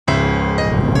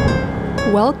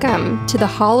Welcome to the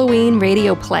Halloween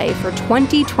radio play for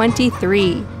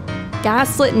 2023.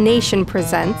 Gaslit Nation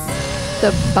presents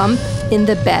The Bump in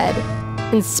the Bed,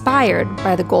 inspired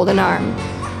by The Golden Arm,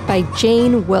 by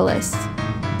Jane Willis,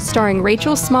 starring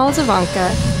Rachael Small as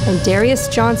Ivanka and Darius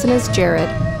Johnson as Jared,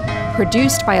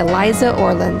 produced by Eliza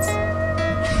Orleans.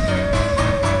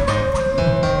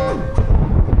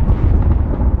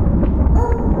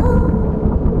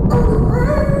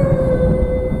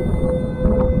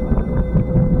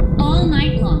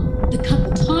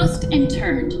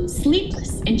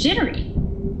 Jittery.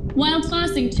 While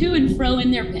tossing to and fro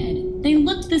in their bed, they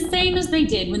looked the same as they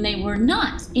did when they were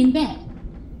not in bed.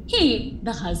 He,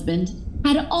 the husband,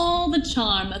 had all the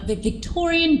charm of the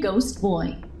Victorian ghost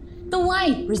boy. The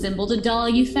wife resembled a doll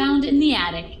you found in the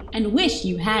attic and wish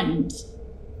you hadn't.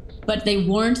 But they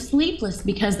weren't sleepless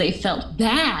because they felt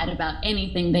bad about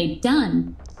anything they'd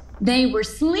done. They were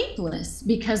sleepless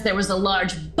because there was a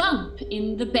large bump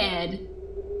in the bed.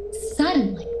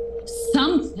 Suddenly,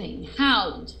 something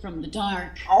howled from the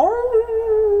dark. I'm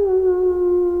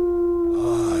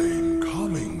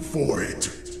coming for it.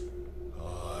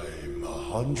 I'm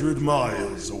 100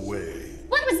 miles away.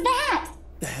 What was that?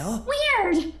 The hell?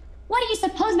 Weird. What do you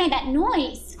suppose made that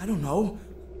noise? I don't know.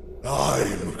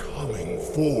 I'm coming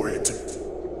for it.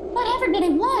 Whatever did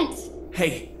it want?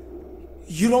 Hey,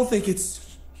 you don't think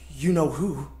it's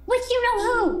you-know-who? Which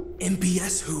you-know-who?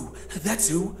 MBS who. That's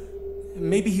who.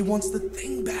 Maybe he wants the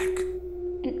thing back.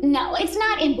 No, it's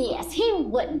not MBS. He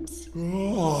wouldn't.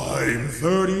 I'm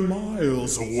 30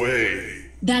 miles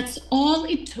away. That's all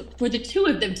it took for the two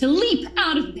of them to leap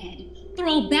out of bed,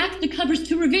 throw back the covers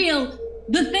to reveal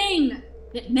the thing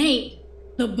that made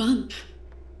the bump.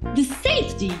 The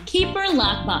Safety Keeper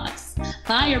lockbox.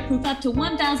 Fireproof up to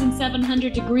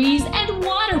 1,700 degrees and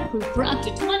waterproof for up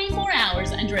to 24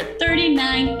 hours under a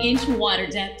 39-inch water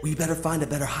depth. We better find a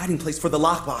better hiding place for the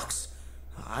lockbox.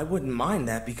 I wouldn't mind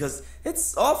that because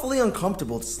it's awfully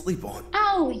uncomfortable to sleep on.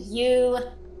 Oh, you.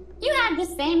 You had the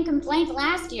same complaint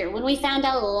last year when we found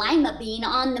a lima bean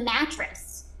on the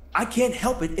mattress. I can't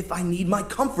help it if I need my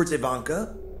comforts,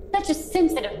 Ivanka. Such a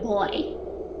sensitive boy.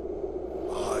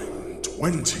 I'm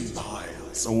 20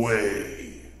 miles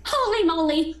away. Holy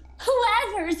moly!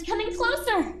 Whoever's coming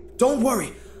closer! Don't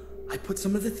worry. I put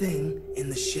some of the thing in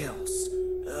the shells,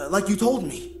 like you told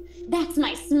me. That's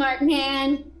my smart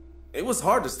man. It was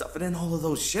hard to stuff it in all of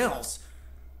those shells.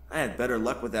 I had better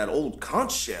luck with that old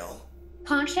conch shell.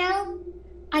 Conch shell?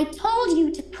 I told you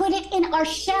to put it in our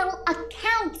shell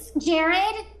accounts,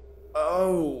 Jared.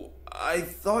 Oh, I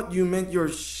thought you meant your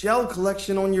shell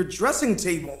collection on your dressing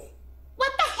table.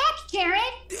 What the heck,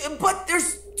 Jared? But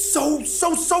there's so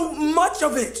much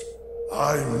of it.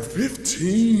 I'm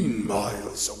 15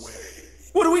 miles away.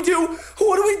 What do we do?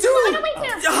 What do we do? What do we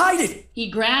do? Hide it! He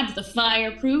grabbed the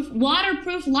fireproof,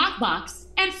 waterproof lockbox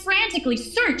and frantically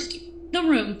searched the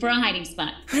room for a hiding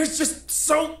spot. There's just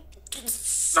so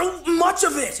much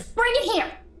of it. Bring it here.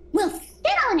 We'll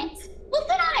sit on it. We'll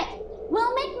sit on it.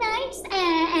 We'll make nice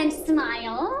and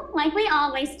smile like we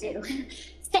always do.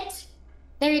 Sit.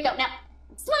 There you go. Now,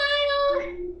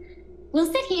 smile.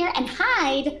 We'll sit here and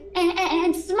hide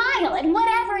and smile at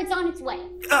whatever is on its way.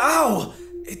 Ow!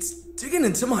 It's digging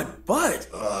into my butt.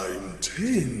 I'm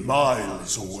 10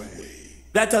 miles away.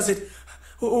 That does it.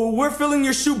 We're filling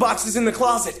your shoe boxes in the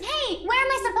closet. Hey, where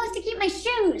am I supposed to keep my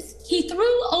shoes? He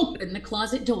threw open the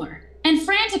closet door and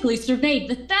frantically surveyed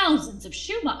the thousands of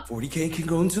shoe boxes. 40K can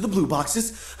go into the blue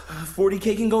boxes,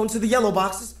 40K can go into the yellow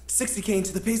boxes, 60K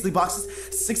into the paisley boxes,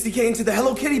 60K into the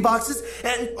Hello Kitty boxes,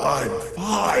 and... I'm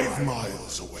 5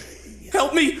 miles away.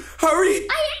 Help me! Hurry!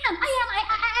 I am.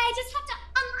 I just have to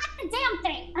unlock the damn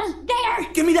thing.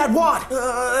 There. Give me that wad!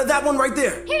 That one right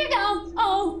there. Here you go.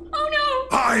 Oh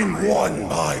no. I'm 1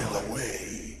 mile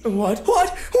away. What?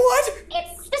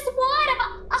 It's this wad of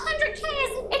 100K.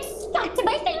 It's stuck to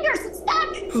my fingers. It's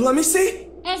stuck. Let me see.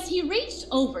 As he reached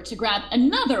over to grab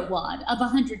another wad of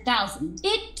 100,000,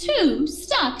 it too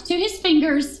stuck to his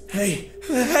fingers. Hey,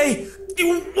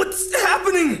 what's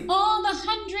happening? All the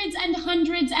hundreds and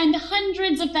hundreds and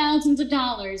hundreds of thousands of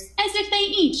dollars, as if they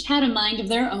each had a mind of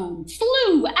their own,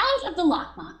 flew out of the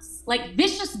lockbox like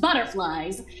vicious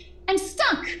butterflies and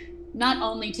stuck not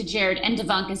only to Jared and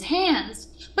Ivanka's hands,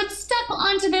 but stuck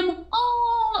onto them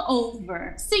all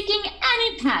over, seeking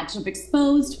any patch of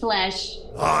exposed flesh.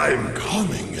 I'm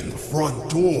coming in the front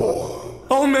door.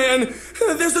 Oh man,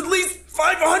 there's at least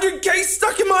 500K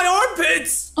stuck in my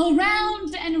armpits!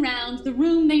 Around and around the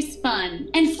room they spun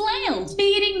and flailed,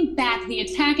 beating back the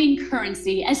attack nerve-wracking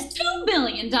currency as $2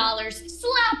 billion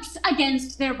slaps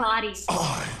against their bodies.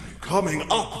 I'm coming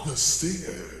up the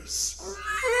stairs.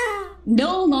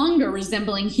 No longer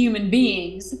resembling human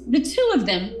beings, the two of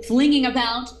them flinging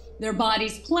about, their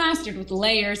bodies plastered with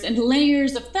layers and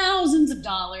layers of thousands of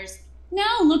dollars,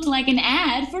 now looked like an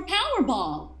ad for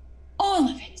Powerball. All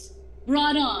of it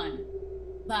brought on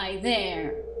by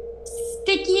their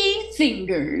sticky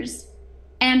fingers.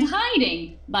 And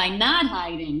hiding by not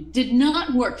hiding did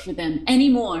not work for them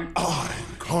anymore.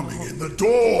 I'm coming in the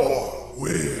door.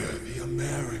 We're the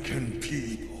American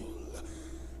people.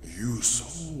 You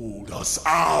sold us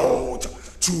out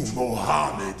to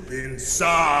Mohammed bin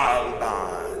Salman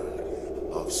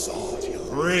of Saudi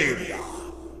Arabia.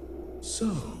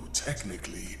 So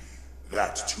technically,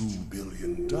 that $2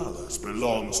 billion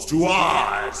belongs to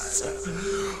us.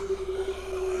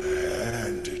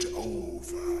 Hand it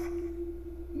over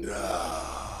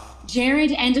now.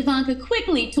 Jared and Ivanka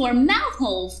quickly tore mouth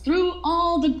holes through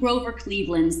all the Grover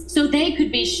Clevelands so they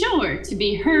could be sure to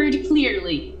be heard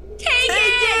clearly. Take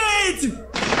it!